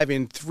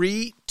In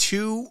 3,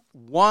 2,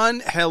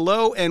 1.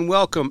 Hello and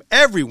welcome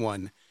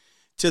everyone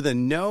to the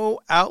No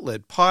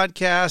Outlet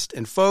Podcast.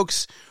 And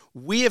folks,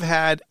 we have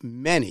had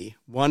many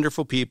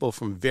wonderful people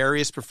from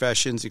various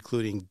professions,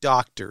 including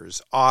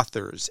doctors,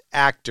 authors,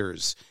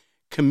 actors,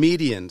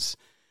 comedians,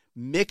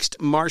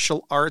 mixed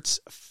martial arts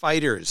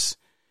fighters,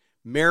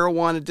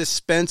 marijuana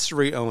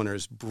dispensary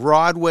owners,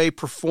 Broadway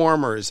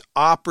performers,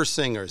 opera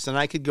singers, and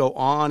I could go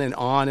on and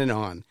on and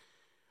on.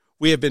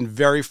 We have been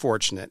very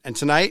fortunate. And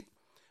tonight,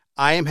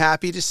 I am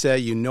happy to say,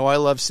 you know I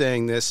love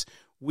saying this,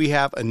 we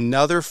have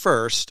another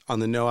first on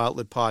the No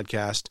Outlet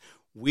Podcast.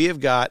 We have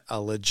got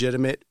a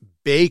legitimate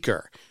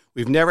baker.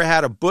 We've never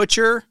had a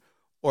butcher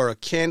or a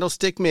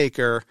candlestick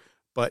maker,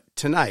 but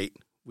tonight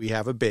we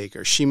have a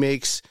baker. She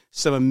makes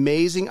some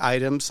amazing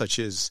items such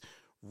as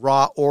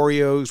raw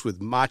Oreos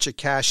with matcha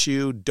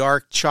cashew,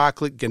 dark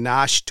chocolate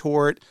ganache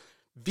torte,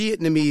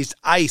 Vietnamese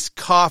iced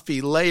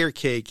coffee layer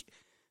cake,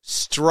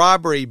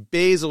 strawberry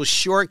basil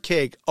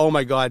shortcake. Oh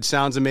my God,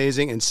 sounds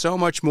amazing, and so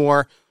much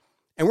more.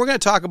 And we're going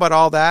to talk about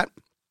all that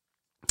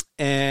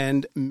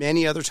and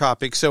many other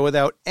topics. So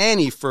without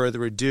any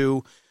further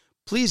ado,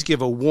 please give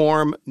a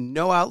warm,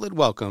 No Outlet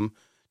welcome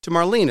to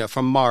Marlena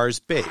from Mars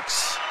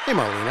Bakes. Hey,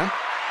 Marlena.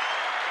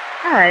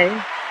 Hi.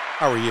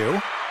 How are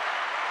you?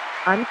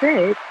 I'm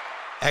great.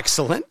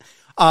 Excellent.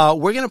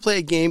 We're going to play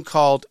a game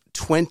called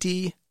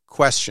 20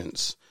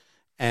 Questions.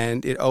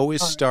 And it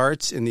always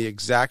starts in the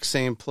exact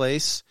same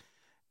place.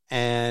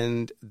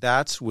 And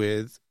that's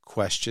with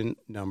question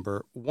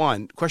number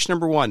one. Question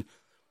number one,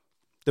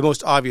 the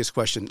most obvious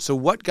question. So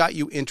what got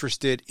you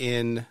interested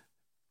in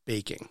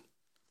baking?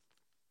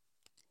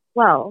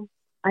 Well,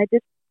 I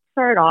just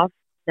started off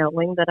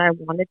knowing that I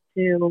wanted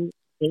to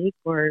bake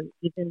or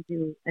even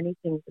do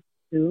anything with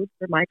food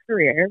for my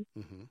career.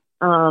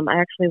 Mm-hmm. I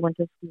actually went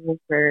to school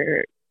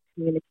for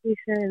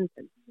communications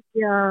and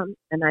media,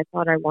 and I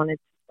thought I wanted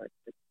to work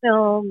with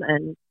film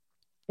and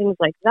things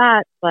like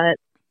that, but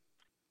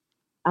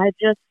I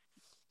just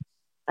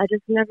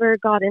never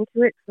got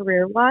into it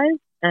career-wise,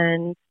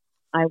 and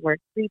I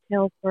worked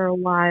retail for a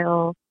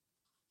while,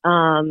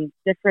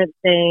 different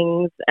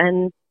things,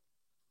 and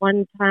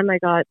one time I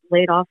got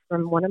laid off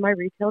from one of my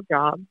retail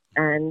jobs,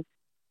 and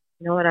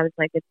you know what, I was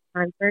like, it's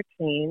time for a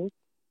change.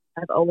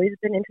 I've always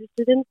been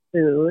interested in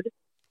food,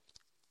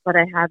 but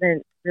I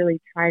haven't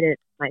really tried it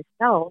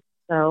myself,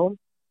 so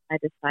I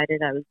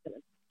decided I was going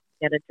to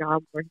get a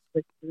job working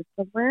with food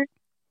somewhere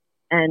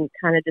and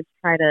kind of just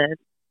try to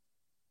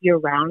be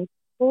around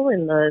people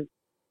in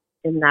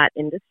that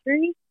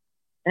industry.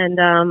 And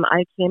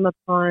I came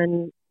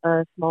upon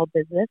a small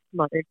business,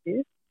 Mother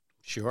Juice.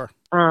 Sure.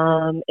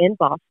 In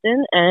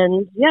Boston.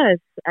 And yes,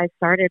 I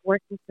started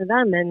working for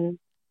them and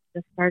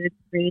just started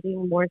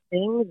creating more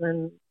things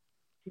and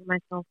teaching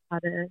myself how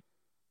to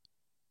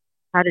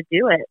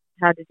do it,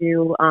 how to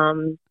do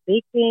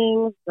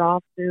baking, raw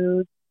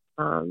foods,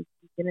 vegan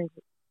and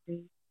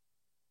gluten-free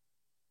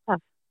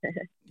stuff.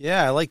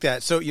 Yeah, I like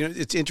that. So,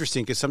 it's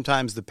interesting because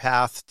sometimes the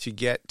path to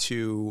get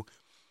to,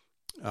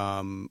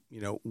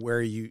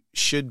 where you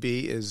should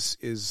be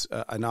is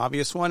an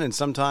obvious one. And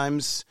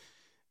sometimes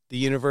the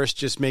universe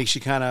just makes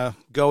you kind of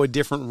go a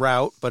different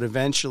route, but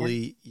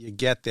eventually you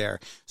get there.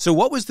 So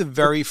what was the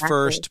very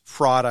first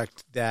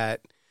product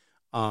that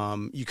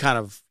you kind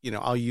of,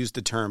 I'll use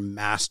the term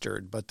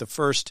mastered, but the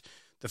first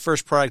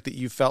product that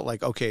you felt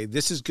like, okay,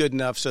 this is good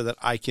enough so that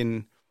I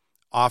can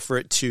offer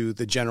it to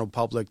the general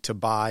public to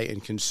buy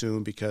and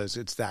consume because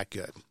it's that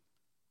good?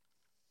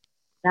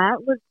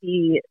 That was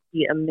the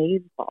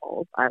Amaze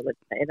Balls, I would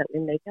say, that we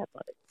make at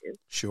Mother Juice.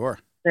 Sure.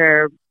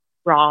 They're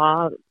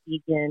raw,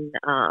 vegan,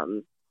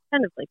 kind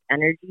of like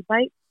energy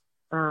bites,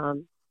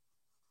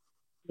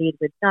 made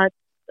with nuts,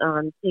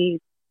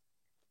 dates,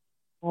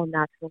 all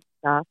natural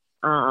stuff.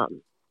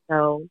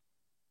 So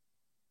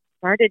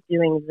started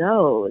doing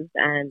those,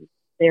 and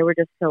they were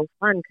just so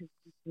fun because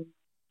you can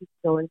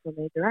go in so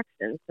many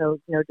directions. So,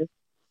 just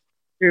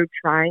through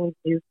trying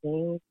new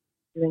things,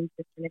 doing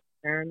different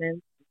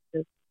experiments,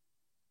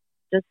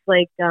 just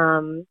like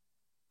trying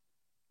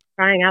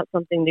out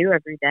something new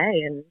every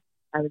day, and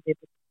I was able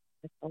to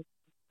myself,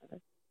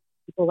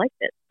 people liked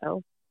it.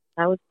 So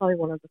that was probably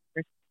one of the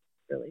first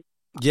really.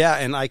 Yeah,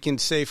 and I can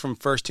say from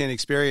firsthand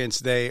experience,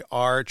 they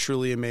are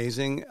truly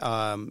amazing.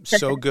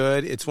 So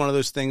good. It's one of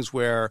those things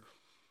where,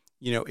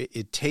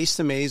 it tastes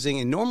amazing.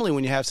 And normally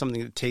when you have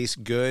something that tastes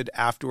good,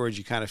 afterwards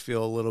you kind of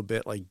feel a little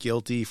bit like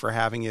guilty for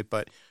having it.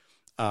 But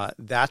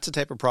that's the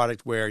type of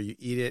product where you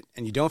eat it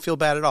and you don't feel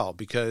bad at all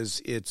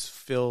because it's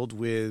filled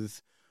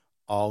with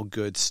all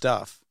good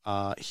stuff.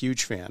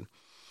 Huge fan.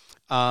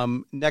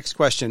 Next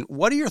question.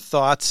 What are your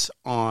thoughts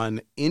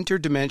on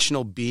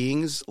interdimensional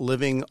beings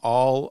living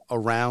all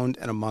around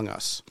and among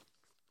us?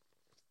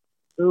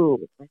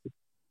 Ooh.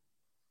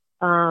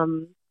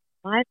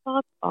 My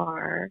thoughts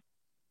are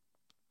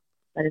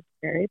that it's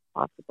very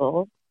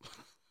possible.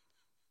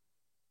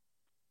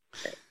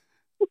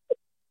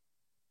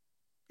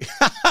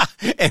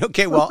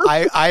 Okay, well,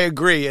 I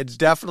agree. It's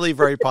definitely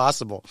very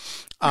possible.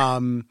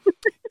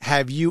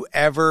 Have you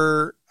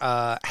ever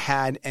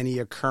had any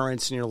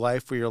occurrence in your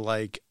life where you're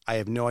like, I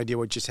have no idea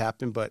what just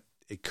happened, but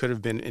it could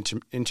have been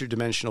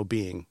interdimensional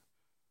being?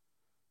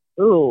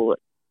 Ooh,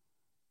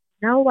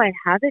 no, I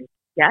haven't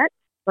yet,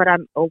 but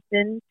I'm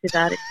open to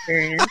that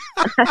experience.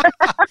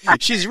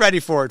 She's ready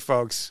for it,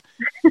 folks.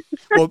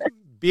 Well,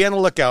 be on the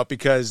lookout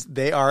because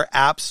they are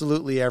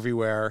absolutely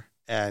everywhere.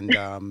 And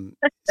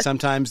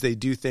sometimes they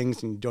do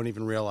things and you don't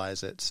even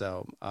realize it.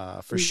 So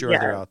for sure,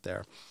 they're out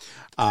there.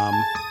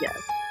 Yes.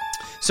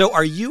 So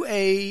are you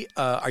a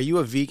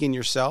vegan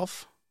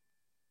yourself?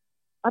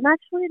 I'm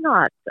actually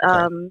not.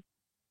 Okay.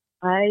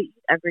 I eat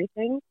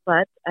everything,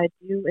 but I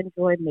do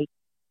enjoy making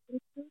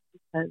food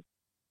because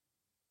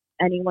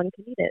anyone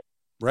can eat it.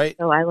 Right.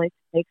 So I like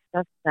to make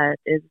stuff that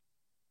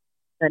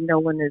no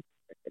one is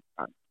restricted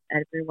from.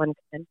 Everyone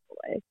can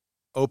enjoy.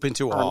 Open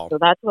to all. So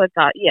that's what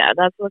got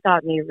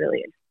me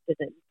really interested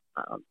in,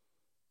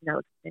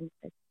 expanding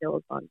my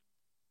skills on.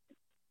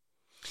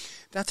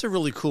 That's a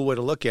really cool way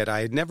to look at it.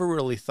 I had never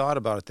really thought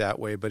about it that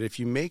way, but if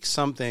you make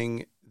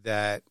something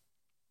that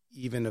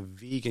even a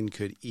vegan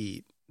could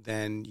eat,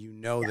 then you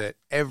know that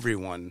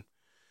everyone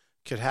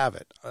could have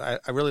it. I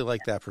really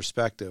like that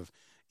perspective.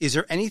 Is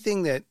there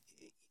anything that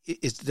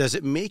does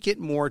it make it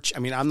more?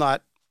 I'm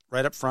not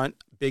right up front,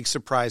 big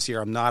surprise here.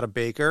 I'm not a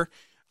baker.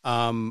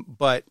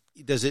 But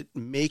does it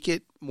make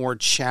it more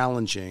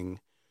challenging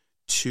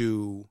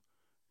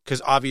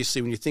because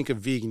obviously when you think of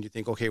vegan, you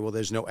think, okay, well,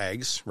 there's no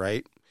eggs,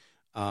 right?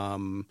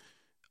 Or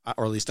at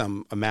least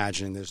I'm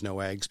imagining there's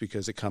no eggs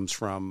because it comes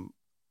from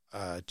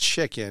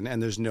chicken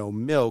and there's no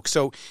milk.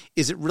 So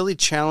is it really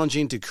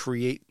challenging to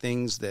create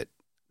things that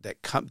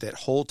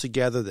hold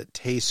together, that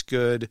taste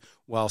good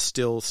while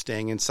still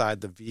staying inside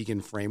the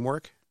vegan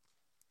framework?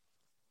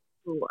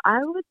 Ooh,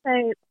 I would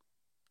say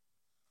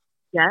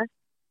yes.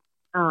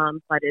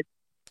 But it's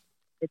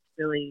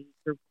really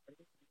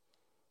rewarding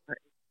to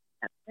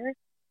get there.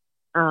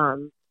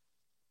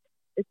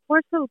 It's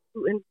more so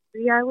gluten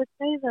free. I would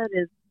say that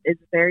is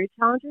very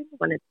challenging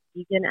when it's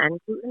vegan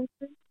and gluten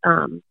free.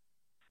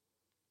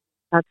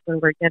 That's when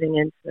we're getting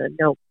into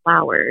no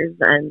flours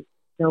and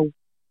no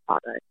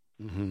products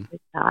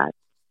like that.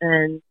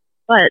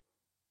 But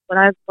what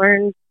I've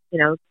learned,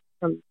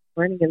 from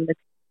learning in the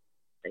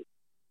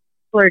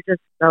people are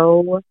just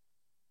so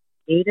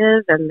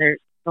creative, and there's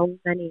so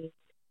many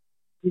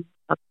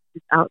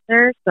substitutes out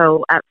there.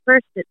 So at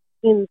first it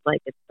seems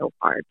like it's so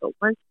hard, but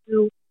once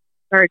you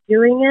start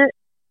doing it,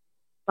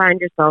 find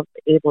yourself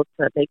able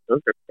to make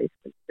those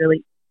replacements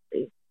really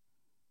easily.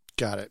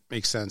 Got it.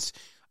 Makes sense.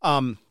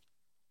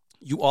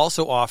 You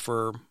also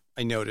offer,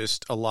 I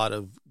noticed, a lot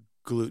of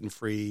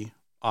gluten-free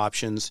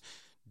options.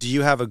 Do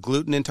you have a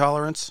gluten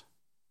intolerance?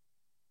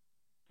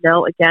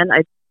 No, again,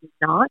 I do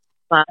not,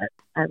 but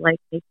I like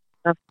making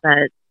stuff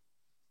that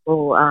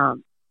will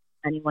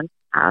anyone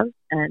can have,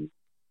 and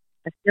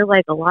I feel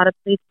like a lot of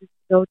places to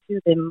go to,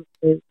 they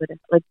would,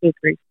 like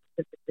bakeries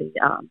specifically,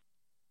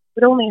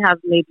 would only have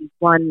maybe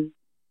one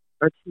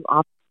or two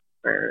options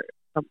for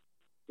some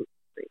gluten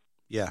free.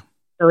 Yeah.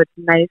 So it's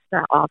nice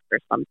to offer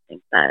something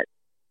that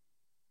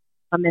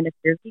come in if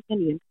you're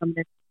vegan, you can come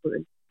in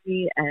gluten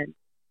free, and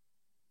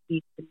you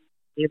can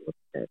be able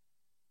to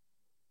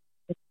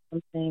get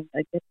something,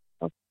 get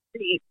yourself a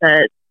treat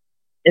that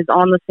is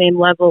on the same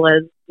level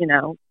as any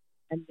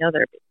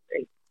other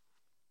bakery.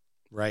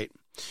 Right.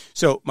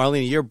 So,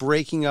 Marlena, you're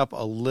breaking up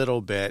a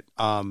little bit,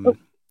 and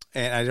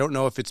I don't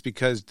know if it's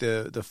because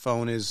the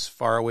phone is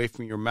far away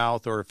from your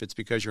mouth or if it's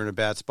because you're in a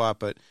bad spot.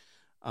 But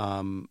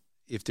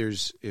if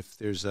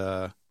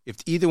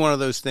either one of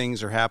those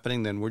things are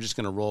happening, then we're just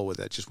going to roll with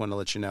it. Just want to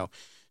let you know.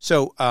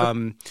 So,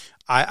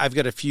 I've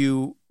got a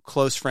few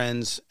close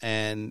friends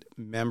and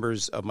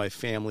members of my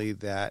family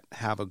that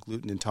have a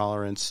gluten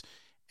intolerance,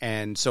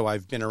 and so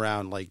I've been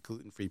around like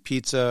gluten-free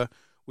pizza,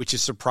 which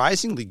is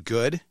surprisingly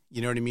good.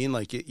 You know what I mean?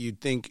 Like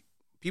you'd think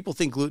people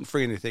think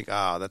gluten-free and they think,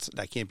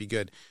 that can't be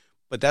good.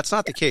 But that's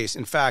not the case.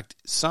 In fact,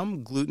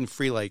 some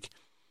gluten-free like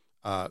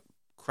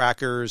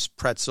crackers,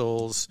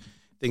 pretzels,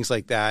 things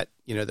like that,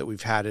 that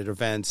we've had at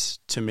events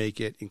to make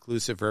it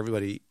inclusive for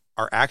everybody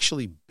are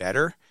actually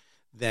better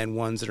than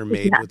ones that are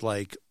made with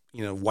like,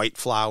 white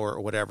flour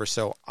or whatever.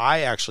 So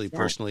I actually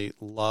personally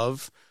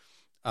love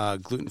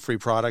gluten-free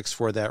products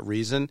for that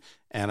reason.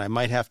 And I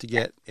might have to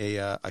get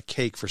a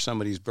cake for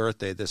somebody's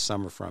birthday this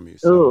summer from you.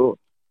 So, ooh.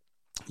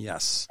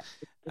 Yes,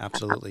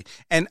 absolutely.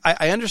 And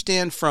I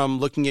understand from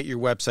looking at your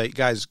website,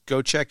 guys,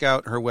 go check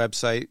out her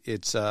website.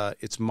 It's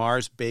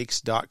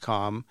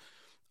marsbakes.com.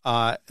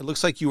 It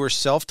looks like you were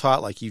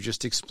self-taught, like you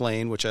just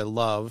explained, which I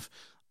love.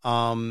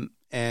 And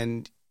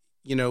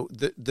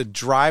the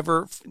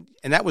driver,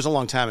 and that was a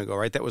long time ago,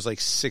 right? That was like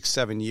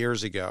 6-7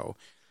 years ago.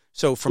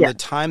 So from the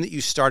time that you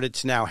started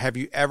to now, have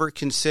you ever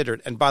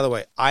considered, and by the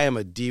way, I am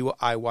a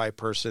DIY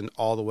person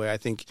all the way. I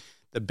think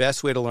the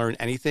best way to learn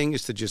anything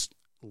is to just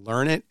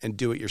learn it and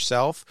do it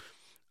yourself.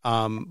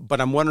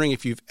 But I'm wondering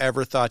if you've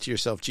ever thought to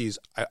yourself, geez,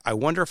 I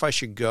wonder if I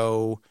should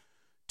go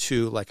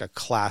to like a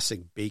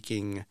classic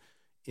baking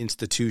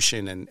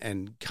institution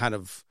and kind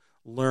of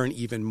learn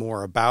even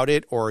more about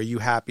it, or are you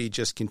happy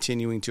just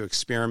continuing to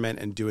experiment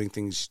and doing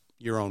things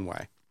your own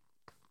way?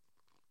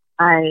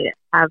 I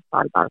have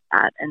thought about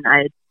that, and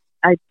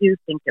I do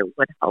think it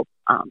would help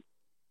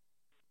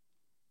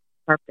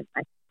sharpen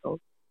my skills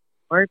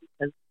more,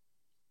 because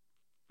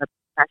the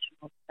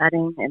professional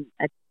setting and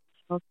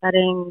educational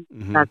setting,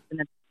 Mm-hmm.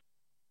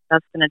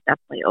 that's gonna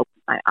definitely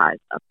open my eyes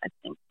up, I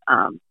think.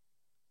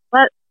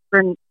 But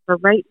for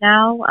right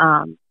now,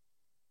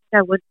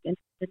 I would be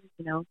interested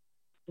in,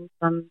 in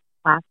some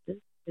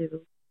classes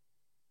to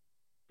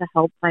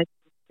help my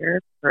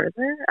career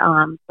further.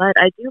 But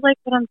I do like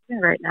what I'm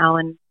doing right now,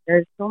 and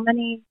there's so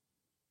many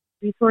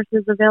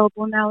resources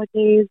available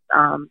nowadays,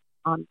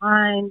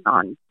 online,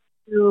 on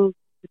YouTube,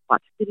 to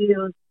watch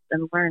videos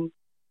and learn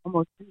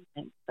almost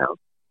anything.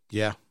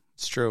 Yeah,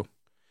 it's true.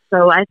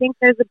 So I think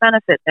there's a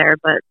benefit there,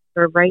 but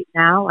for right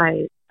now,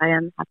 I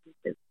am happy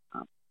with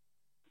the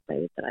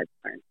way that I've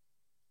learned.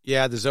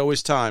 Yeah, there's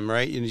always time,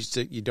 right?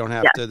 You don't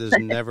have to. There's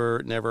never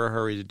a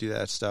hurry to do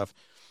that stuff.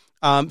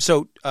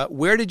 So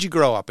where did you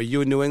grow up? Are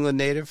you a New England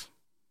native?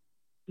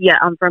 Yeah,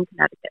 I'm from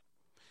Connecticut.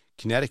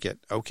 Connecticut.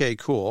 Okay,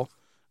 cool.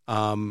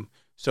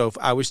 So if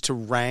I was to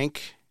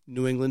rank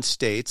New England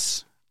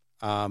states,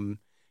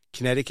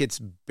 Connecticut's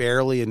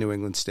barely a New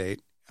England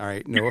state. All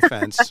right, no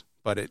offense,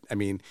 but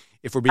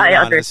if we're being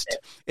honest,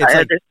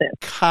 it's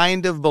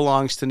kind of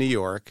belongs to New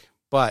York.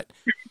 But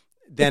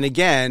then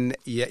again,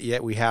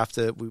 yet we have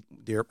to.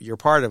 You're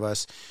part of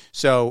us.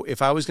 So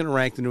if I was going to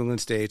rank the New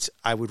England states,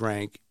 I would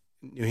rank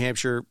New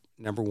Hampshire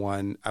number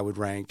 1. I would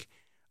rank,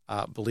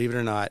 believe it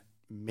or not,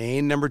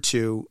 Maine number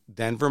 2,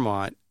 then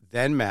Vermont,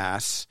 then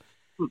Mass.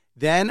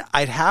 Then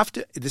I'd have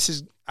to.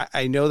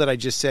 I know that I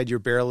just said you're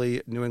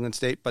barely New England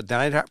state, but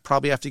then I'd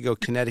probably have to go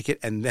Connecticut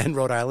and then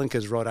Rhode Island,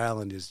 because Rhode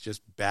Island is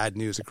just bad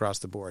news across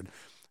the board.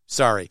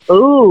 Sorry.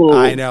 Ooh.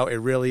 I know, it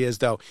really is,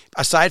 though.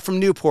 Aside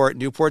from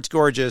Newport's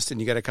gorgeous,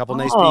 and you got a couple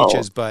nice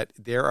beaches, but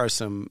there's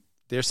some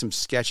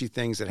sketchy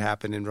things that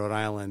happen in Rhode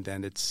Island,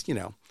 and it's,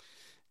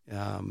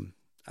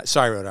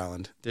 sorry, Rhode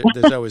Island.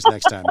 There's always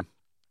next time.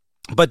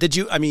 But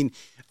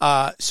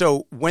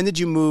so when did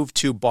you move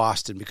to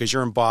Boston? Because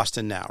you're in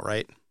Boston now,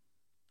 right?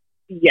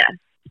 Yes.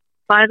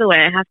 By the way,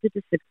 I have to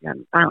disagree on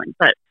the island,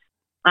 but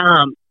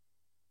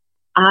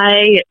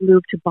I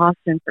moved to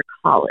Boston for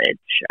college.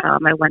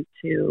 I went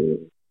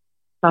to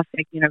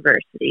Suffolk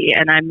University,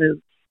 and I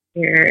moved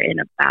here in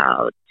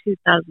about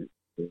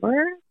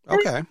 2004.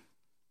 Okay.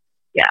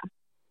 Yeah.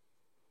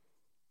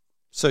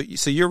 So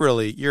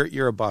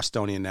you're a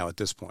Bostonian now at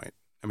this point.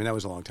 That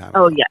was a long time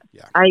ago. Oh, yeah.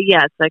 Yeah. I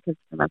consider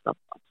myself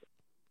Boston.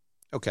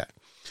 Okay.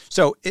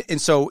 So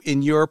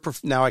in your,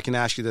 now I can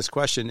ask you this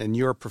question, in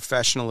your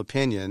professional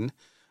opinion,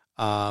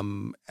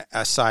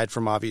 aside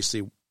from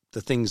obviously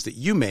the things that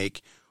you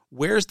make,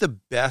 where's the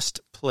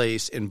best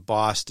place in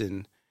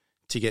Boston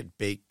to get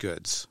baked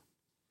goods?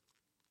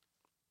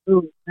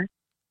 Ooh, that's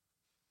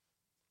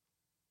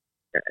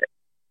good.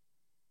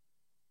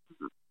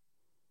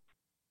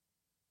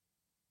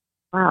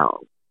 Wow.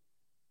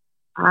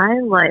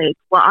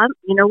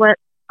 You know what?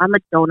 I'm a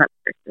donut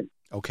person.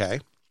 Okay.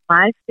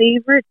 My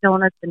favorite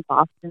donuts in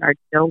Boston are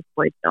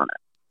Doughboy Donuts.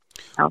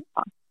 South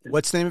Boston.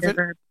 What's the name of it?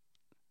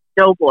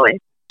 Doughboy.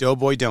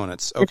 Doughboy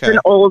Donuts. Okay. It's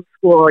an old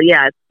school.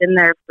 Yeah, it's been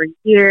there for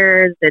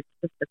years. It's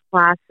just a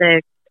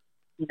classic.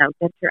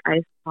 Get your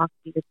iced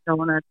coffee, the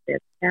donuts, the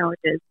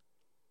sandwiches.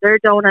 Their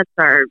donuts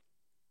are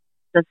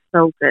just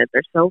so good.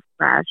 They're so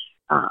fresh.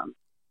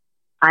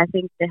 I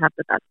think they have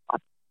the best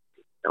Boston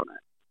donuts.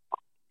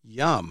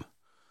 Yum.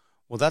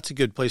 Well, that's a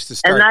good place to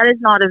start. And that is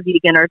not a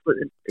vegan or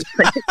gluten-free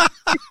place.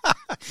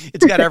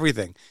 It's got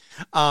everything.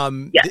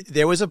 Yes.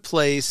 There was a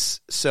place,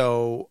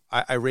 so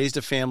I raised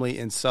a family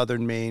in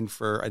southern Maine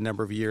for a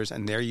number of years,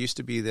 and there used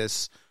to be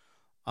this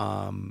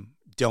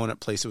donut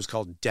place. It was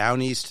called Down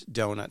East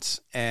Donuts,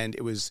 and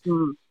it was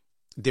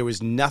there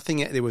was nothing.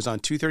 It was on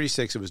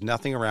 236. It was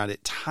nothing around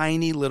it.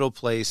 Tiny little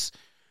place,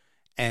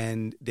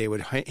 and they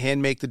would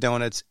hand make the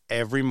donuts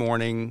every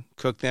morning,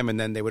 cook them, and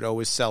then they would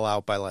always sell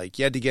out by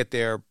you had to get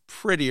there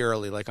pretty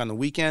early. Like on the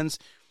weekends,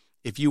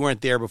 if you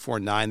weren't there before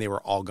 9, they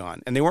were all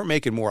gone, and they weren't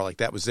making more.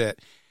 That was it.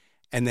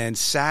 And then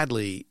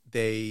sadly,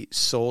 they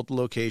sold the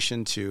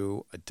location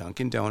to a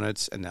Dunkin'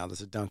 Donuts, and now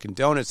there's a Dunkin'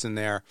 Donuts in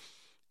there.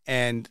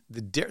 And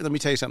let me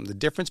tell you something. The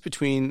difference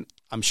between,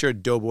 I'm sure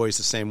Doughboy's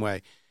the same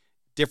way,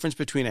 difference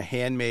between a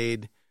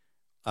handmade,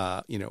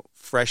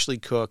 freshly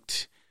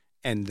cooked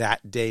and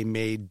that day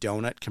made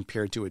donut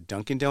compared to a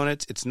Dunkin'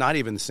 Donuts, it's not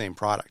even the same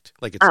product.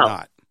 It's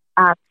not.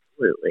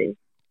 Absolutely.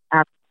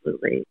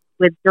 Absolutely.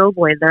 With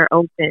Doughboy, they're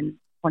open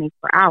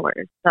 24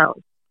 hours. So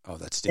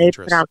that's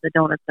dangerous. They put out the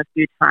donuts a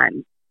few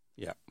times.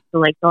 Yeah.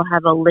 So they'll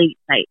have a late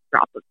night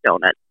drop of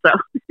donuts. So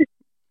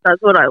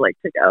that's what I like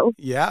to go.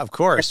 Yeah, of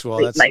course.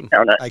 Well, late night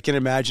donut. I can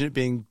imagine it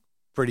being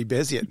pretty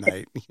busy at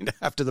night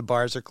after the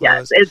bars are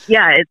closed.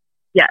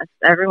 Yes,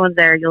 everyone's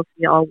there. You'll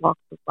see all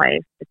walks of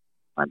life. It's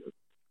fun.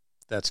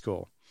 That's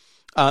cool.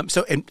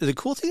 So, and the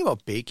cool thing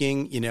about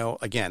baking,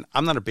 again,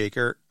 I'm not a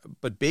baker,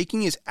 but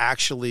baking is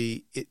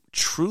it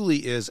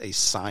truly is a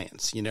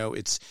science.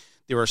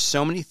 there are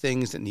so many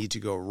things that need to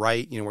go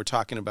right. You know, we're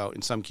talking about,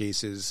 in some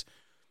cases,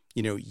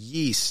 you know,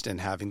 yeast and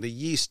having the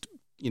yeast,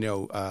 you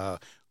know,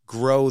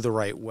 grow the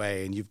right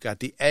way. And you've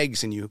got the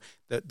eggs and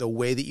the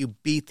way that you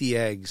beat the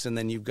eggs. And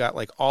then you've got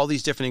like all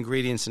these different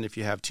ingredients. And if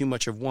you have too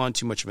much of one,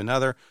 too much of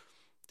another,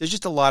 there's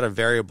just a lot of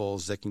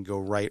variables that can go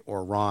right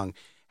or wrong.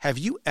 Have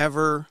you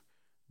ever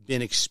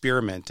been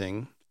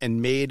experimenting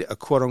and made a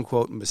quote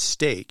unquote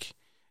mistake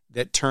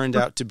that turned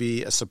out to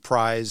be a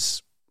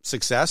surprise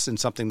success and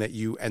something that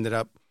you ended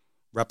up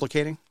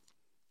replicating?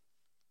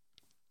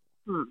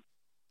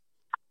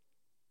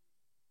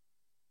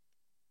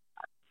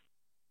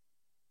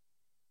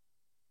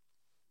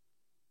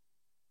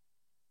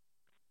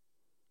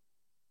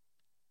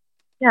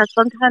 Yeah,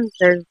 sometimes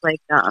there's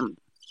like a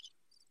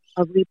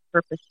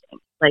repurposing.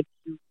 Like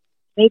you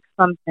make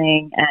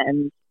something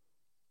and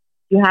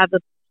you have a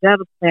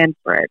plan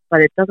for it,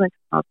 but it doesn't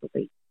come out the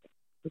way you think.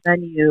 So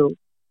then you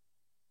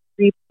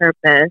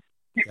repurpose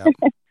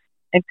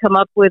and come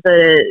up with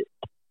something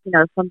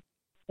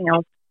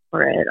else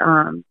for it.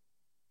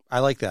 I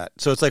like that.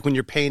 So it's like when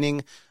you're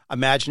painting,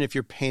 imagine if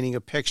you're painting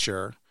a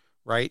picture,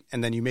 right?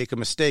 And then you make a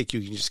mistake,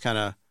 you can just kind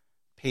of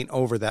paint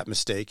over that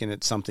mistake and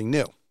it's something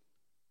new.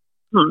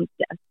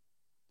 Yes.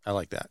 I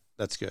like that.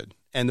 That's good.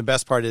 And the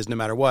best part is no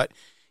matter what,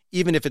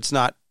 even if it's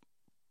not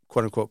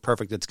quote unquote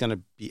perfect, it's going to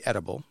be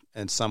edible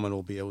and someone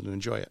will be able to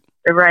enjoy it.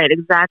 Right,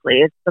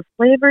 exactly. If the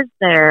flavor's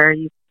there,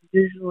 you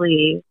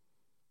usually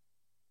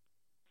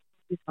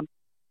do something.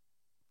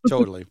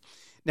 Totally.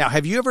 Now,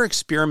 have you ever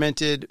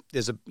experimented?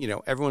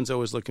 Everyone's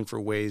always looking for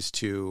ways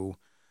to,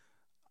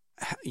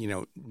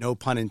 no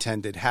pun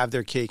intended, have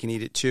their cake and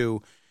eat it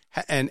too.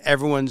 And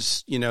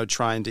everyone's,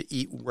 trying to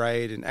eat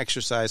right and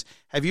exercise.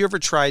 Have you ever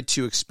tried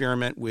to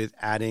experiment with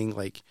adding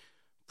like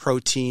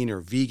protein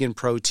or vegan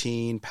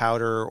protein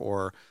powder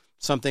or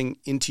something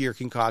into your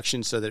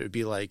concoction so that it would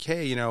be like,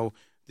 hey,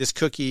 this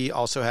cookie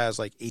also has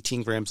like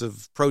 18 grams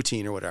of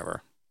protein or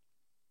whatever?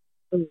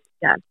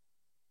 Yes,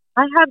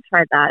 I have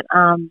tried that.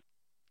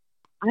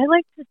 I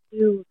like to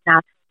do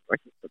natural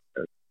sources of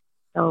protein.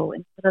 So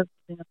instead of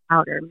using a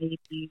powder,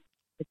 maybe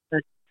it's a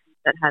treat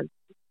that has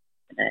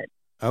in it.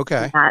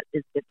 Okay. That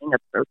is giving a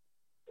protein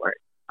support.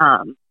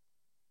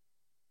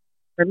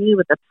 For me,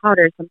 with the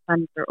powder,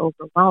 sometimes they're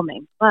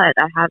overwhelming. But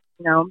I have,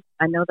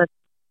 I know that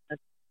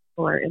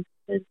people are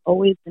interested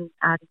always in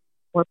adding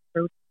more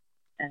protein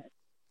and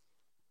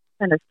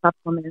kind of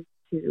supplements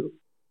to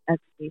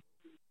everyday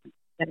food and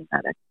getting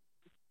that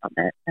extra from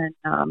it. And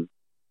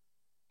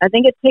I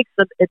think it takes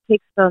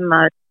some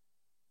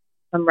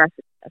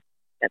recipe to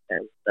get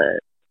there with the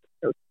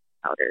protein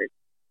powders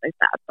like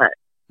that. But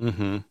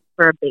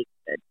for a baked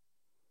good.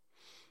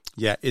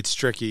 Yeah, it's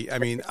tricky. I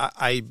mean,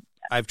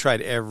 I've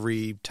tried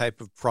every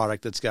type of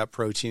product that's got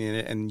protein in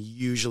it, and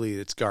usually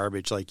it's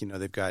garbage. Like,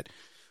 they've got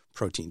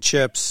protein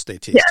chips. They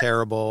taste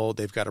terrible.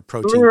 They've got a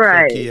protein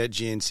cookie at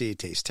GNC. It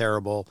tastes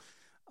terrible.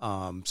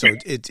 So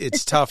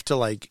it's tough to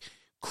like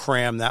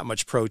cram that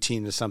much protein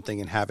into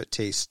something and have it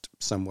taste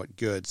somewhat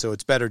good. So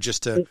it's better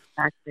just to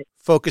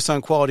focus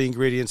on quality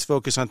ingredients,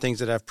 focus on things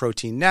that have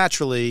protein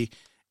naturally,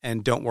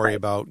 and don't worry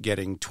about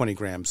getting 20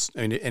 grams.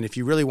 And if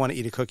you really want to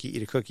eat a cookie,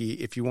 eat a cookie.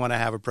 If you want to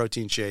have a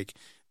protein shake,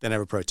 then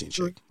have a protein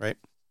shake, right?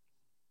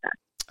 Yeah.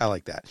 I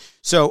like that.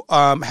 So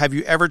have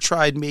you ever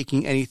tried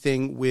making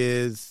anything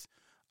with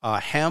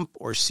hemp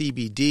or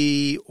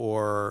CBD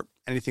or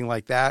anything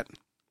like that?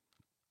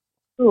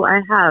 Oh,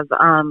 I have.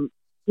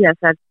 Yes,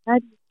 I've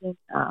tried using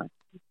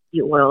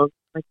CBD oils,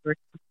 like we were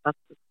talking about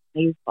with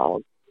maize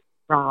balls,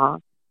 raw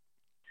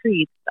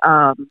treats.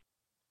 I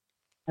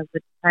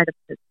would try to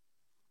put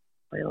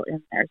oil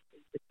in there so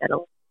you could get a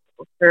little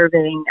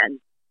serving, and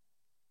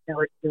it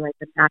would be like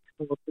a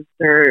natural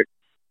dessert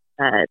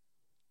that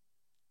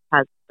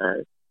has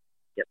the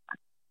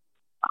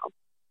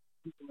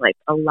something like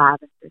a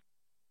lavender.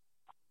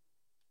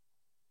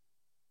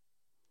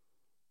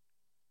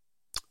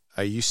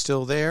 Are you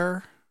still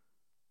there?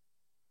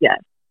 Yes.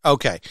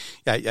 Okay.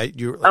 Yeah.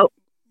 You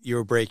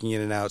were breaking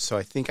in and out, so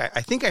I think I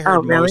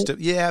heard most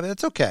of. Yeah,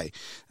 that's okay.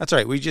 That's all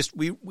right. We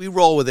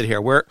roll with it here.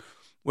 We're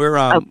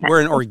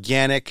an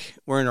organic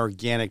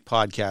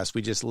podcast.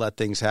 We just let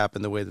things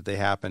happen the way that they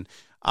happen.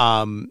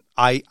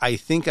 I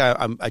think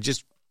I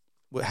just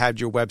had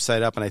your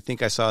website up, and I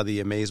think I saw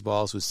the Amaze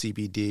Balls with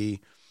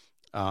CBD.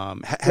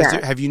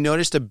 Have you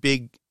noticed a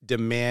big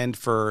demand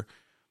for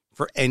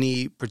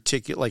any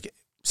particular, like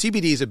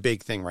CBD is a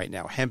big thing right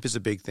now. Hemp is a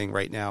big thing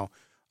right now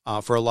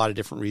for a lot of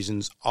different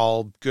reasons,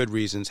 all good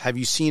reasons. Have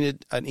you seen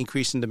an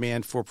increase in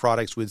demand for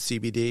products with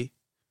CBD?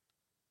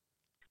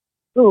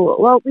 Oh,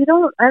 well,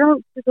 I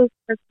don't do those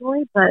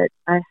personally, but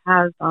I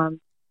have, out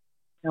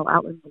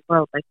in the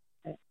world, like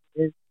it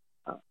is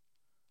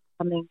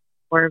something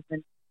more of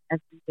an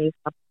everyday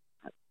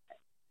supplement.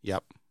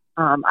 Yep.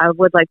 I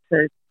would like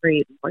to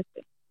create more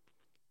things.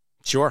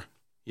 Sure.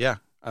 Yeah.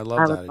 I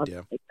love that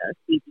idea.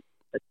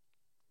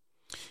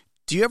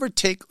 Do you ever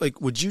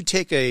would you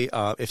take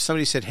if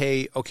somebody said,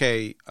 hey,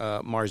 okay,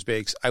 Mars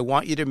Bakes, I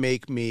want you to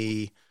make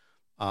me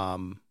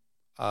 2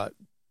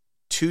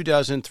 2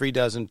 dozen, 3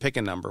 dozen, pick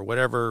a number,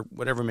 whatever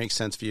makes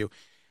sense for you.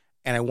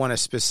 And I want a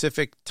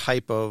specific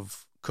type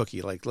of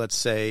cookie, like let's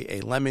say a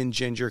lemon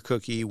ginger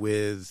cookie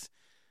with,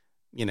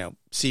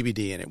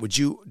 CBD in it.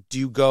 Do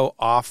you go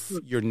off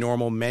your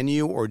normal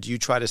menu, or do you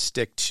try to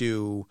stick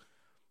to,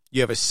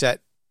 you have a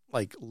set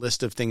like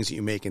list of things that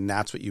you make and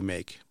that's what you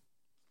make?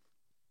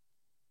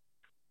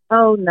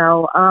 Oh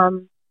no.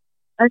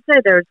 I'd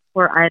say there's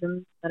 4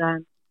 items that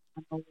I'm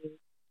always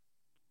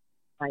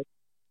like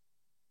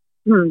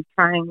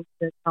trying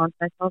to challenge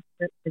myself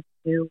to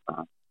do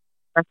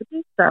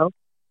recipes. So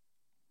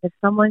if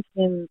someone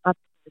came up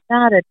with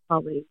that, I'd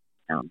probably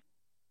start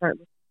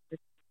looking for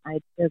some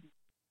ideas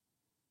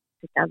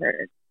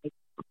together. And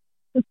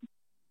make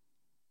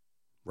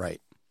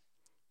Right.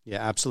 Yeah,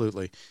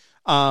 absolutely.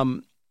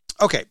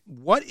 Okay.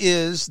 What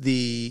is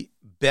the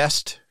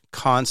best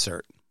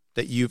concert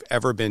that you've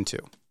ever been to?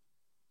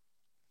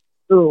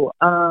 Ooh,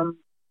 I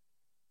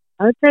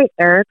would say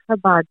Erykah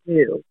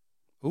Badu.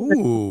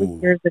 Ooh.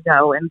 Years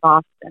ago in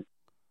Boston.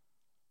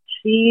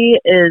 She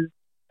is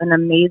an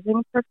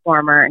amazing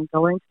performer, and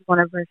going to one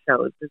of her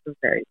shows is a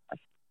very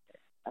special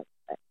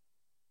experience.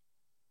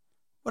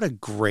 What a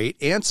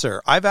great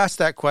answer. I've asked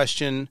that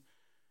question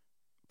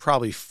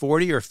probably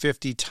 40 or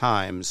 50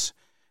 times,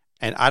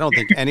 and I don't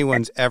think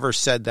anyone's ever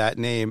said that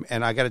name.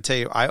 And I got to tell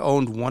you, I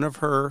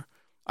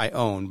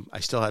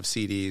still have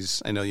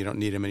CDs. I know you don't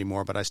need them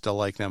anymore, but I still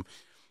like them.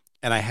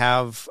 And I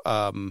have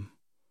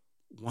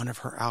one of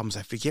her albums.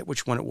 I forget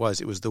which one it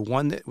was. It was the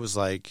one that was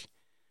like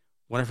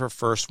one of her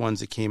first ones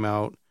that came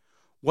out.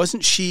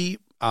 Wasn't she,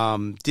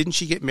 didn't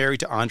she get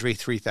married to Andre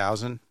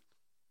 3000?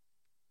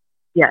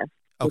 Yes.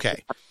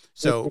 Okay.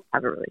 So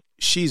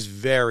she's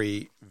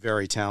very,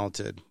 very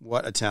talented.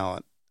 What a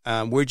talent.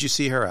 Where'd you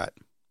see her at?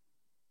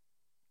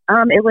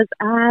 It was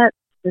at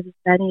this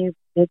venue,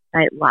 Big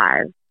Night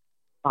Live,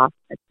 Boston.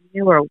 It's a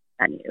newer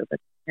venue, but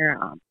here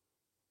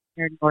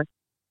north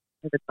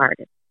of the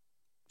Garden.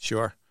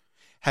 Sure.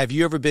 Have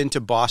you ever been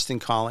to Boston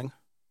Calling?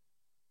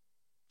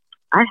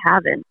 I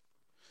haven't.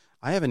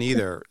 I haven't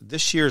either.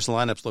 This year's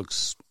lineup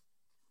looks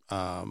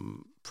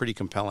pretty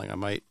compelling. I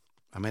might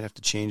have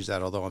to change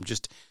that, although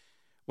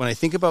when I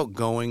think about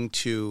going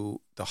to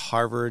the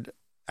Harvard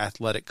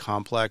Athletic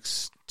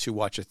Complex to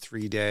watch a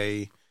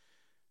 3-day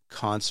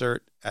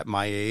concert at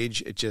my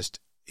age, it just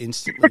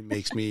instantly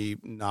makes me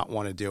not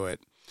want to do it,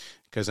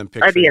 because I'm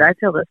picturing. I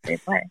feel the same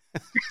way.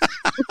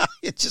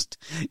 It's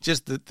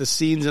just the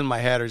scenes in my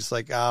head are just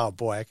like, oh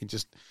boy, I can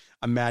just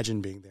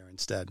imagine being there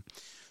instead.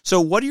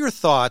 So what are your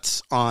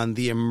thoughts on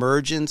the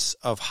emergence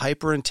of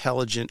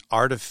hyper-intelligent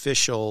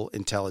artificial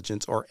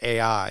intelligence, or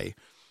AI?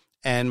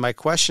 And my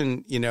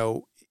question,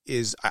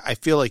 is I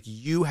feel like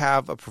you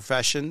have a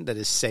profession that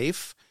is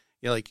safe.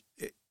 Like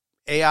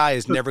AI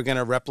is never going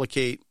to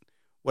replicate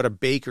what a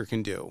baker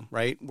can do,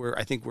 right?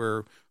 I think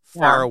we're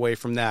far away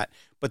from that.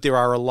 But there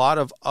are a lot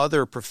of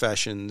other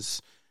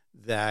professions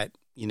that,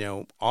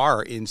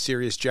 are in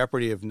serious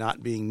jeopardy of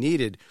not being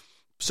needed.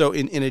 So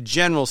in a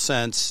general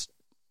sense,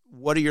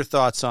 what are your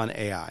thoughts on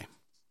AI?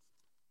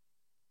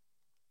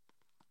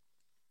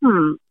 I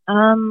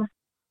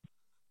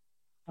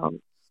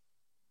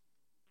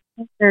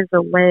think there's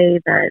a way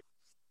that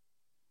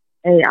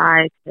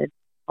AI could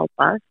help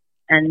us,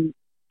 and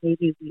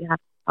maybe we have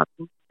to talk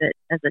into it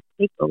as a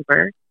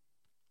takeover.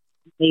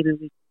 Maybe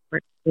we can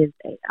work with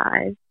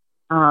AI.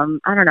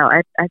 I don't know.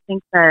 I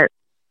think that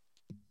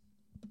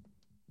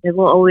it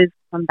will always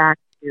come back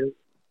to,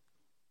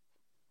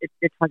 if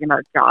you're talking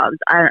about jobs,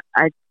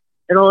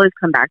 it'll always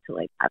come back to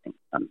like having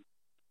some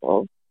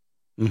people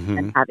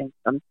and having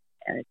some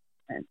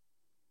management.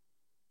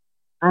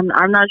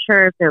 I'm not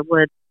sure if it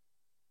would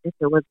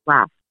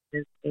last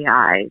with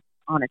AI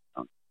on its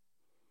own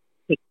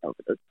taking over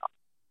those jobs.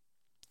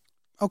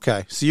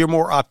 Okay, so you're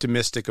more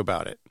optimistic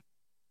about it.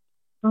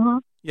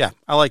 Yeah,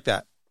 I like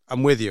that.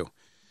 I'm with you.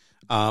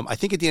 I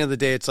think at the end of the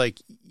day, it's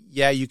like,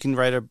 yeah, you can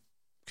write a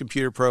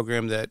computer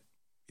program that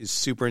is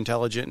super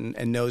intelligent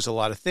and knows a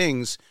lot of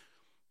things,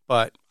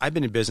 but I've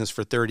been in business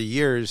for 30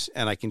 years,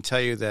 and I can tell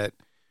you that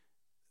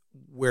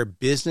where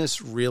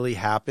business really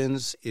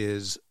happens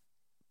is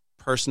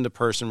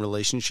person-to-person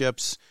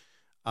relationships,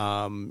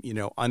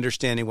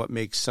 understanding what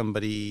makes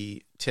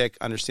somebody tick,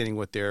 understanding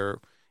what their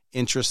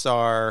interests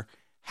are,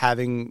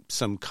 having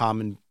some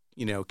common,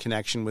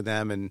 connection with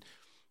them, and,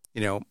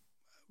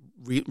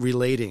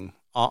 relating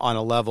on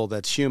a level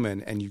that's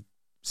human. And you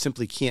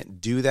simply can't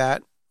do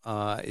that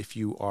if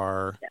you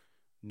are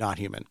not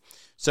human.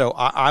 So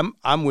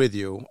I'm with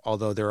you,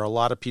 although there are a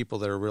lot of people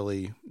that are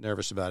really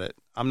nervous about it.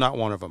 I'm not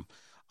one of them.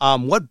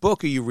 What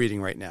book are you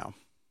reading right now?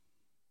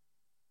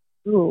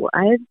 Ooh,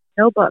 I have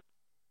no book.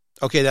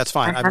 Okay, that's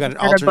fine. I've got an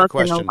alternate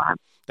question.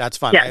 That's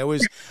fine. Yeah.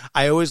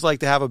 I always like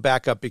to have a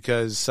backup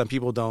because some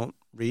people don't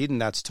read, and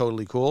that's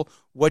totally cool.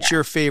 What's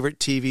your favorite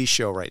TV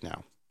show right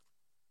now?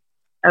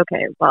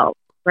 Okay, well,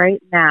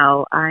 right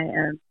now I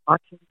am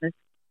watching this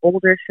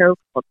older show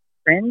called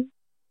Fringe.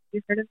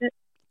 You heard of it?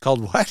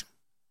 Called what?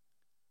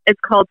 It's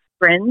called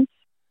Fringe.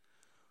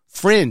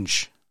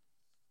 Fringe.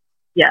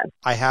 Yes.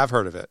 I have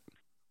heard of it.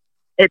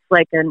 It's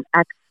like an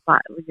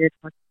X-Files, you're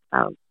talking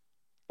about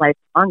Life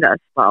Among Us.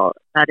 Well,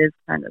 that is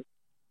kind of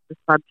the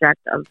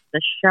subject of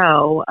the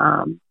show.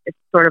 It's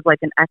sort of like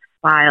an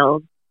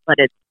X-Files, but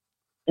it's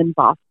in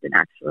Boston,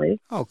 actually.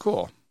 Oh,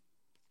 cool.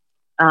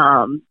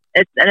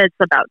 It's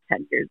about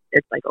 10 years.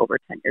 It's like over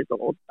 10 years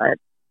old, but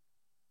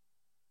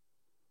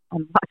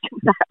I'm watching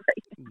that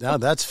right now. No,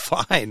 that's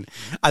fine.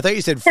 I thought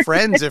you said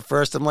Friends at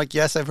first. I'm like,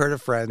 yes, I've heard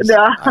of Friends.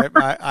 No.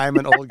 I'm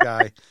an old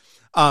guy.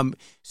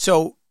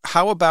 So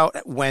how about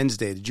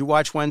Wednesday? Did you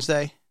watch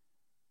Wednesday?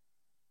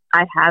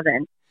 I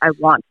haven't. I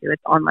want to.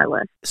 It's on my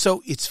list.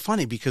 So it's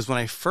funny because when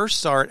I first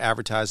saw it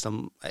advertised,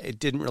 it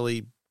didn't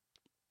really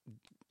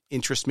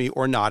interest me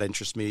or not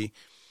interest me.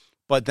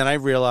 But then I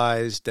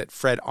realized that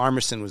Fred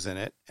Armisen was in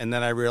it. And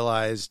then I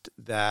realized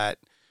that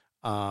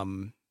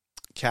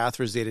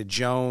Catherine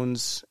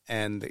Zeta-Jones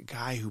and the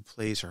guy who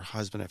plays her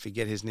husband, I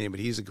forget his name, but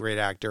he's a great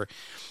actor.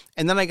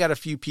 And then I got a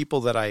few people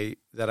that I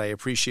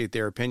appreciate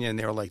their opinion.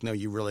 They were like, no,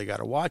 you really got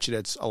to watch it.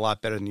 It's a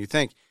lot better than you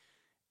think.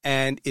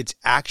 And it's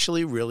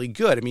actually really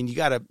good. I mean, you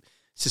got to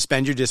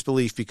suspend your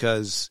disbelief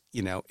because,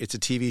 it's a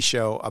TV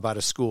show about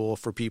a school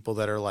for people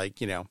that are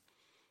like,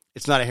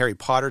 it's not a Harry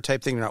Potter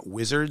type thing. They're not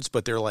wizards,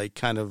 but they're like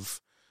kind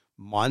of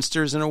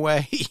monsters in a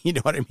way. You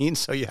know what I mean?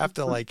 So you have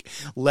to like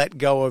let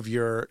go of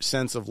your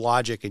sense of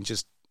logic and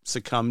just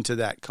succumb to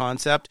that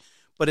concept.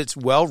 But it's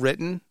well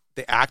written.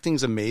 The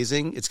acting's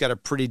amazing. It's got a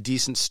pretty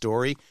decent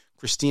story.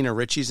 Christina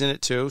Ricci's in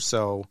it too.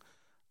 So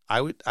I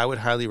would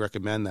highly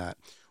recommend that.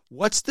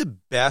 What's the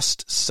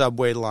best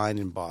subway line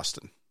in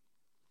Boston?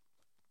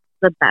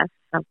 The best.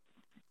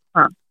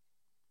 Huh.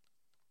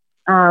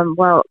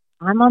 Well,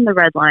 I'm on the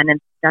red line,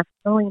 and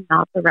definitely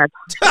not the red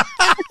line.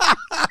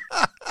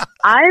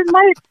 I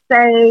might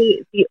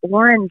say the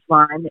orange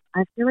line.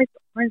 I feel like the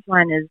orange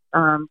line is,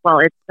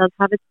 it does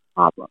have its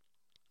problems,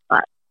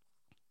 but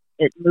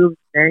it moves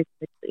very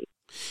quickly.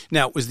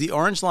 Now, was the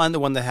orange line the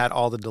one that had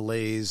all the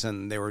delays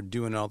and they were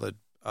doing all the...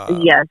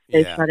 yes,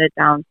 they shut it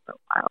down for a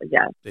while,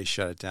 yes. They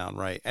shut it down,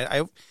 right.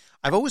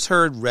 I've always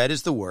heard red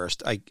is the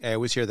worst. I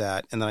always hear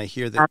that, and then I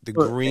hear that the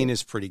green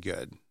is pretty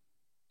good.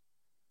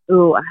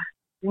 Ooh,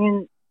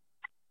 green...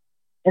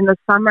 In the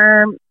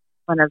summer,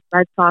 when a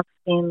Red Sox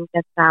game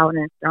gets out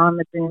and if you're on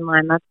the green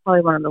line, that's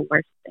probably one of the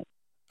worst things.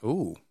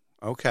 Ooh,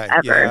 okay.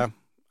 Ever.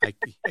 Yeah.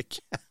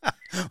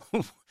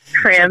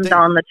 Crammed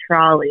on the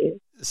trolley.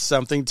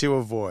 Something to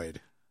avoid.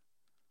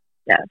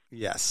 Yes.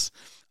 Yes.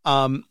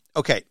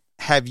 Okay.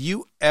 Have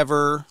you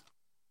ever,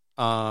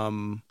 let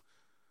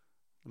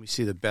me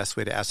see the best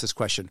way to ask this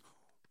question.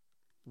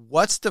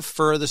 What's the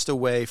furthest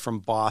away from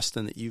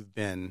Boston that you've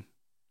been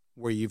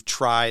where you've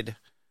tried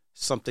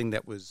something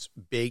that was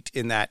baked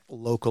in that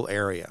local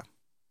area?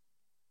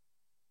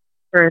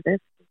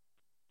 Furthest?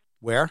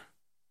 Where?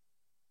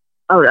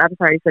 Oh, I'm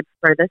sorry. You said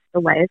furthest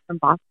away from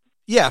Boston?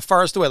 Yeah,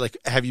 farthest away. Like,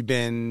 have you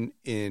been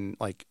in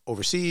like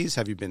overseas?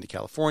 Have you been to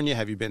California?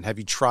 Have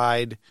you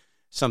tried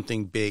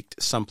something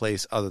baked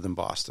someplace other than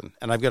Boston?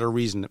 And I've got a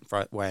reason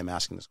for why I'm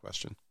asking this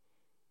question.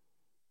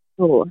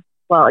 Oh,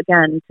 well,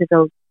 again, to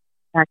go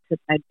back to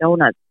my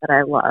donuts that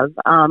I love,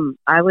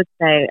 I would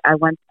say I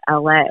went to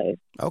LA.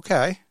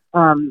 Okay.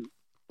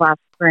 Last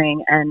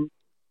spring, and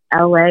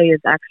LA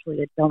is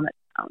actually a donut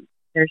town.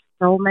 There's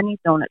so many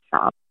donut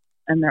shops,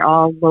 and they're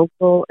all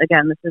local.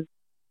 Again, this is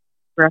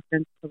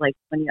reference to like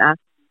when you asked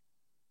me,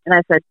 and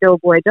I said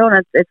Doughboy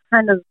Donuts. It's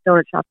kind of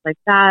donut shops like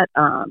that,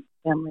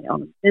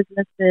 family-owned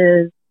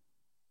businesses,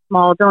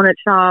 small donut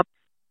shops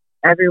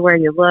everywhere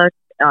you look,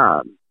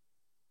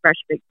 fresh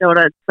baked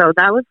donuts. So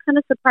that was kind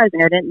of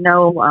surprising. I didn't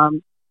know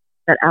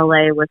that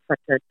LA was such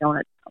a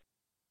donut town.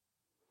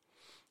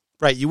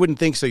 Right. You wouldn't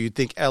think so. You'd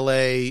think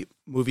LA,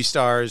 movie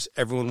stars,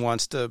 everyone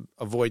wants to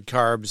avoid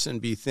carbs and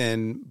be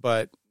thin,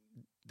 but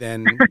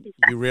then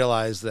you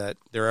realize that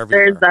they're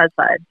everywhere. There's that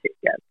side too,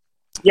 yes.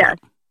 Yes.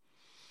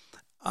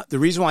 The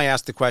reason why I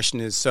asked the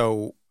question is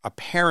so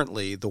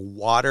apparently the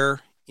water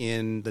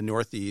in the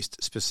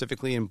Northeast,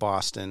 specifically in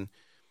Boston,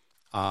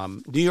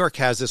 New York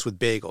has this with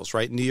bagels,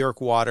 right? New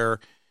York water,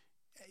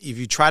 if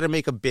you try to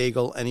make a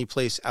bagel any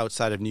place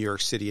outside of New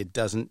York City, it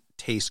doesn't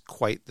taste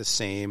quite the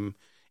same.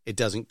 It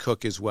doesn't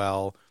cook as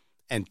well.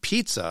 And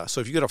pizza,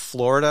 so if you go to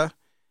Florida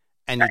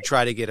and you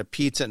try to get a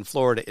pizza in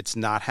Florida, it's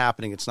not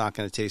happening. It's not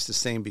going to taste the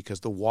same because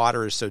the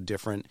water is so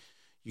different.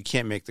 You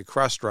can't make the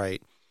crust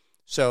right.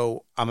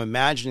 So I'm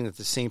imagining that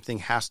the same thing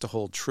has to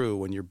hold true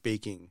when you're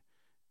baking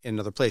in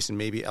another place. And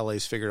maybe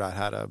LA's figured out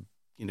how to,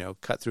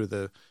 cut through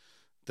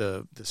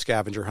the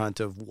scavenger hunt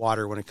of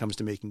water when it comes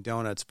to making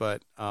donuts.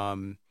 But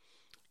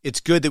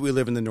it's good that we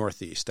live in the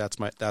Northeast. That's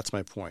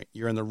my point.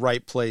 You're in the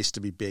right place to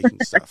be baking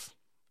stuff.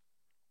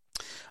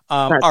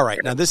 All right.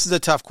 Now, this is a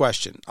tough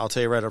question. I'll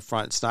tell you right up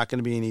front. It's not going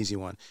to be an easy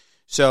one.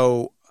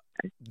 So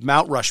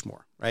Mount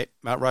Rushmore, right?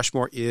 Mount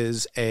Rushmore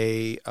is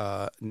a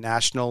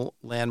national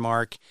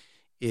landmark.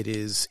 It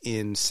is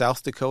in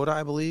South Dakota,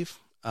 I believe,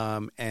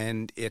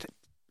 and it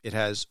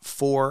has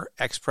 4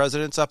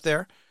 ex-presidents up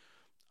there.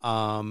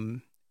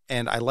 And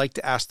I like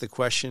to ask the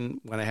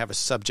question when I have a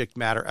subject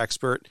matter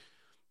expert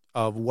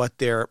of what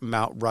their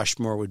Mount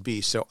Rushmore would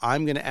be. So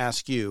I'm going to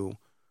ask you,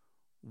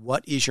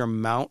 what is your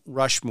Mount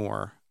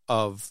Rushmore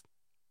of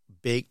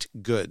baked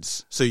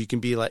goods? So you can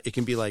be like, it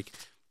can be like,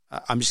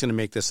 I'm just going to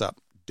make this up,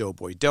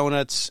 Doughboy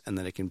Donuts, and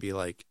then it can be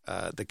like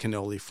the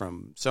cannoli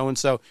from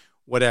so-and-so,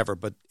 whatever.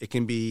 But it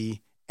can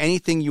be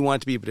anything you want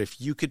it to be. But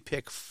if you could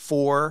pick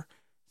 4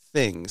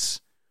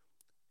 things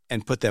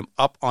and put them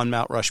up on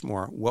Mount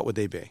Rushmore, what would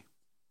they be?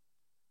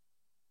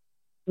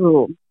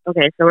 Ooh,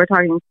 okay. So we're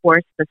talking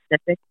 4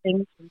 specific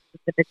things from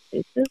specific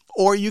places.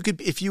 Or you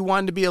could, if you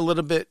wanted to be a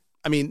little bit,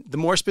 I mean, the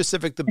more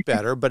specific, the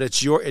better. But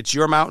it's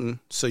your mountain,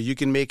 so you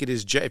can make it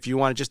as if you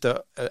want just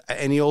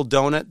any old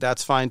donut,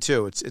 that's fine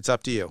too. It's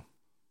up to you.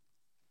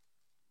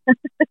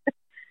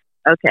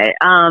 Okay.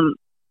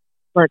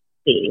 Let's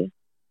see.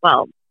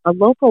 Well, a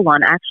local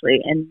one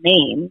actually in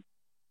Maine,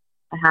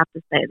 I have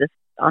to say this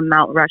on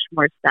Mount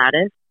Rushmore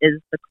status, is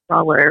the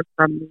cruller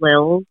from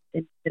Lil's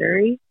in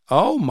Kittery.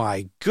 Oh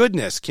my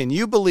goodness. Can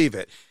you believe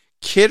it?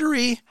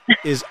 Kittery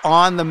is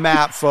on the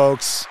map,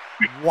 folks.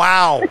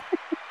 Wow.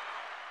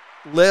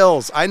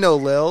 Lil's. I know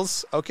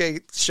Lil's. Okay.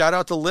 Shout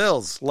out to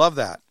Lil's. Love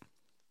that.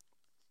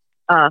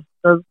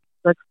 The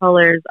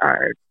colors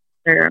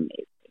they're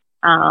amazing.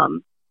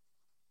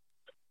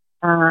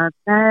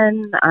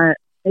 Then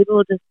maybe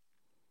we'll just,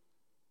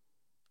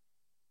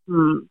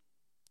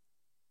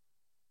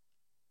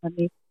 let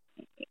me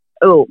see.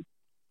 Oh,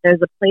 there's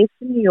a place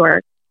in New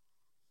York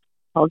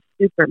called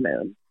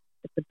Supermoon.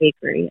 It's a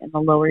bakery in the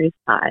Lower East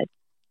Side.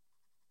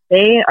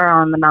 They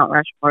are on the Mount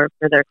Rushmore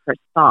for their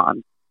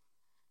croissants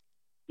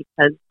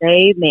because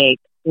they make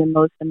the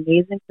most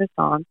amazing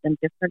croissants in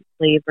different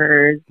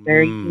flavors,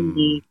 very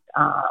unique,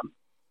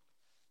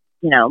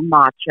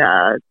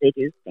 matcha. They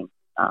do things,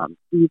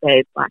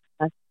 ube, black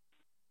pepper,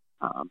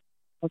 all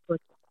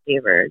sorts of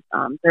flavors.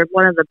 They're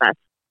one of the best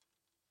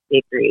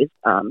bakeries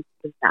for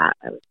that,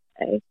 I would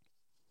say.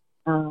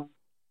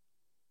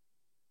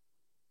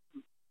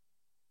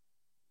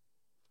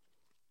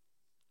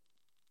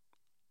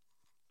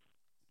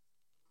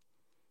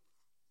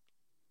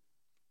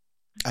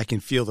 I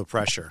can feel the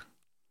pressure.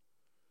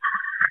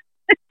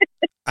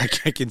 I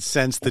can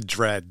sense the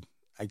dread.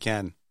 I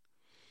can.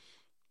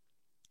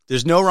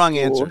 There's no wrong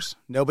answers.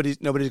 Nobody's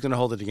going to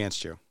hold it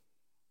against you.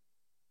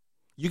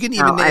 You can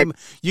even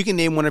you can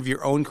name one of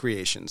your own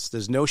creations.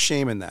 There's no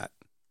shame in that.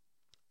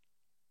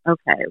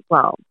 Okay,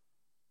 well,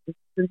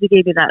 since you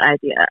gave me that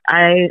idea,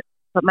 I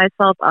put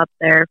myself up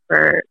there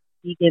for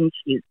vegan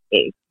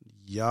cheesecake.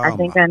 Yum. I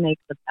think I make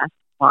the best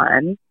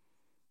one.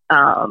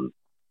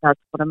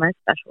 That's one of my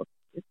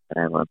specialties that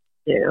I love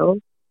to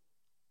do.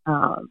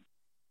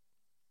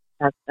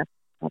 That's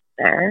up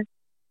there.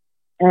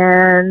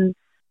 And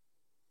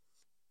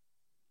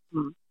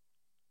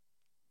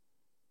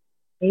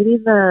maybe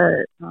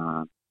the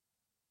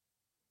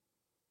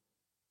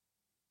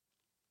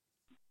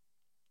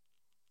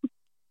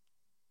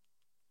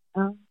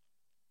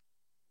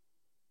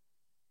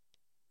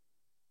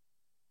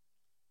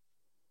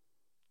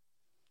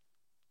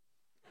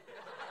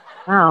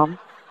wow.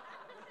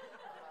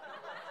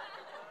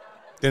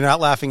 They're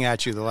not laughing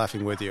at you. They're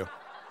laughing with you.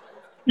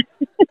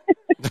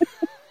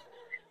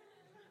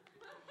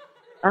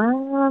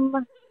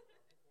 I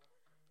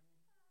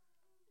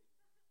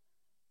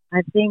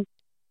think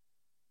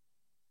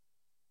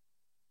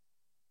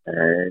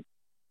the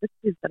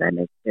cookies that I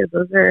make too,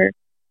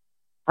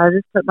 I'll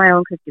just put my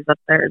own cookies up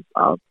there as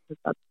well because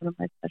that's one of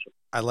my specialties.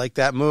 I like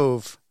that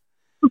move.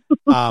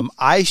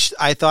 I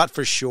thought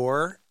for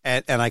sure,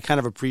 and I kind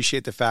of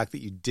appreciate the fact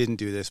that you didn't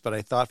do this, but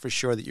I thought for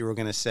sure that you were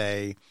going to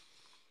say,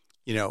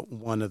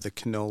 one of the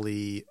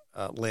cannoli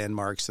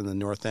landmarks in the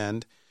North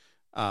End,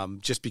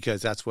 just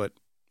because that's what,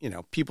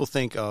 people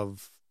think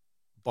of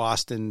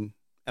Boston.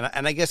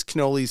 And I guess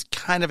cannoli is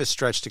kind of a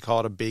stretch to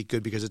call it a baked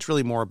good because it's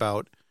really more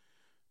about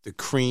the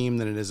cream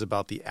than it is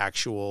about the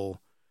actual,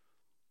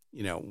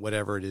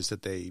 whatever it is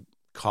that they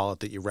call it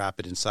that you wrap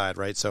it inside,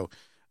 right? So,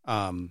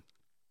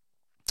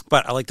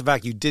 but I like the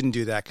fact you didn't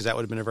do that because that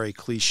would have been a very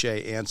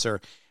cliche answer.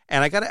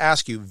 And I got to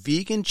ask you,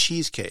 vegan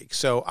cheesecake.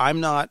 So I'm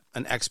not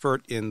an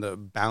expert in the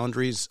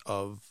boundaries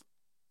of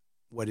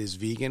what is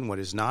vegan, what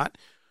is not.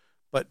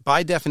 But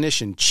by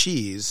definition,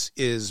 cheese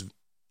is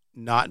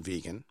not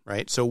vegan,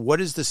 right? So what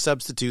is the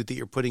substitute that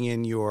you're putting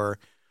in your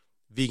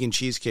vegan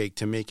cheesecake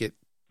to make it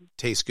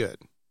taste good?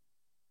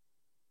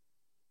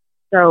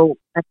 So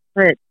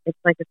it's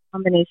like a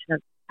combination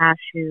of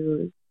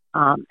cashews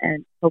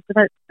and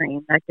coconut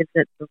cream that gives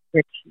it the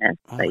richness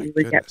that you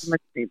would get from a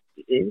cream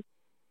cheese.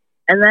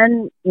 And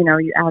then,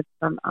 you add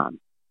some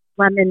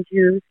lemon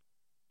juice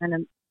and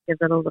then give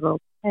it a little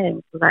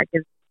tang. So that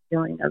gives the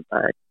feeling of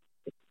a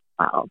cheesecake as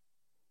well.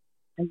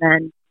 And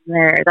then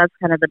that's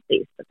kind of the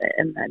base of it.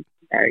 And then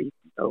from there you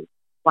can go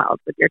wild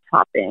with your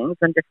toppings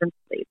and different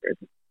flavors.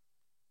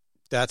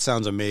 That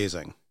sounds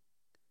amazing.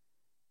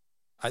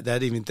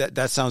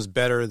 That sounds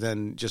better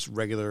than just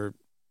regular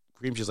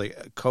cream cheese.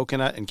 Like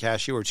coconut and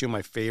cashew are two of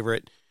my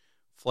favorite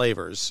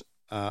flavors.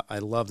 I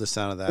love the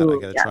sound of that. Ooh,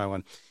 I got to try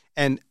one.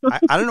 And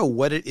I don't know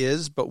what it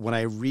is, but when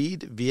I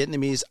read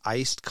Vietnamese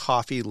iced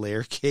coffee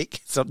layer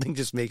cake, something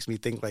just makes me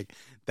think like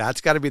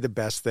that's got to be the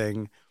best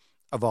thing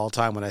of all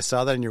time. When I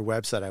saw that on your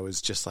website, I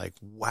was just like,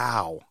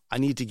 wow, I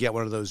need to get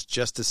one of those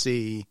just to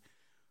see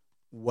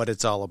what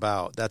it's all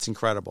about. That's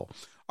incredible.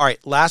 All right,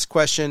 last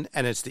question,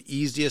 and it's the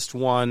easiest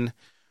one.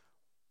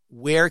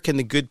 Where can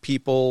the good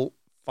people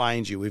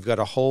find you? We've got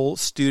a whole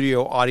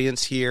studio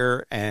audience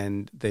here,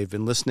 and they've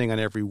been listening on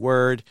every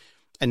word,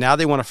 and now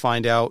they want to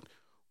find out,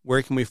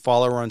 where can we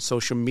follow her on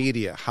social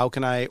media? How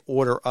can I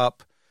order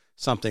up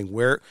something?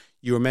 Where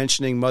you were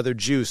mentioning Mother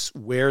Juice.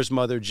 Where's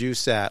Mother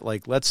Juice at?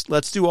 Like,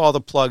 let's do all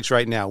the plugs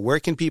right now. Where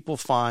can people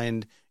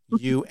find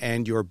you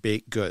and your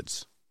baked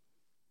goods?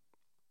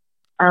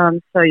 So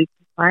you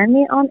can find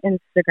me on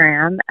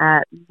Instagram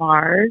at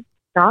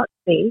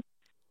mars.bake.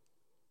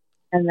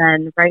 And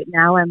then right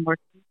now I'm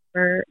working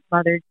for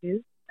Mother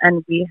Juice,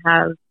 and we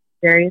have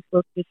various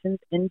locations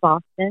in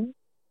Boston.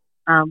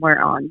 We're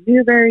on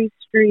Newbury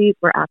Street.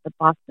 We're at the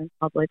Boston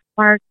Public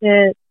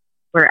Market.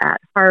 We're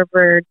at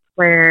Harvard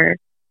Square.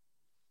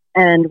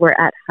 And we're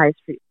at High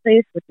Street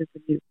Place, which is a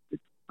new food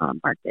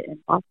market in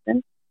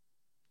Boston.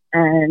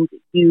 And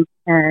you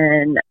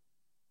can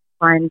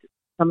find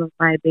some of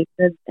my baked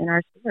goods in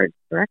our stores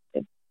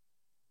directly.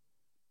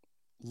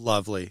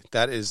 Lovely.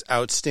 That is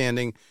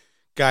outstanding.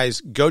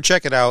 Guys, go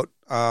check it out.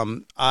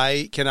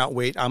 I cannot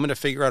wait. I'm going to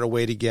figure out a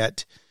way to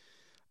get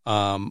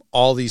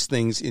all these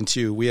things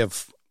into, we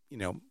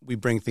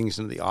bring things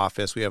into the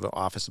office. We have an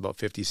office of about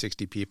 50,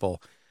 60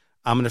 people.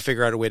 I'm going to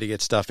figure out a way to get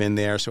stuff in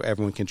there so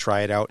everyone can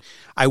try it out.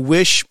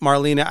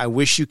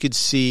 Marlena, you could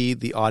see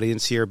the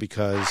audience here,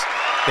 because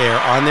they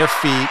are on their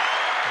feet.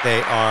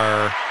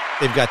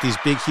 They've got these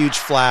big, huge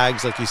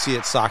flags like you see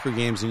at soccer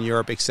games in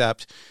Europe,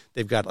 except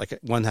they've got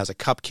one has a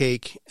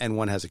cupcake and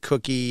one has a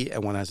cookie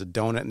and one has a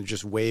donut, and they're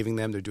just waving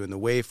them. They're doing the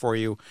wave for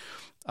you.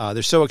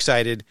 They're so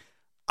excited.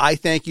 I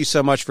thank you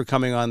so much for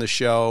coming on the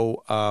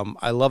show.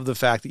 I love the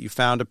fact that you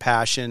found a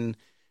passion.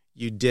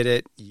 You did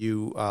it.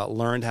 You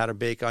learned how to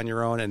bake on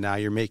your own, and now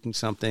you're making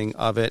something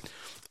of it.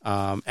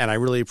 And I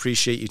really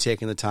appreciate you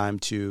taking the time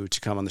to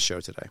come on the show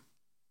today.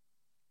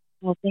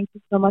 Well, thank you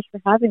so much for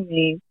having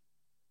me.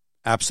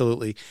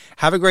 Absolutely.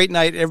 Have a great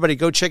night. Everybody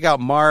go check out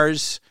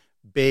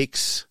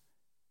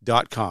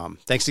marsbakes.com.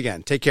 Thanks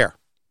again. Take care.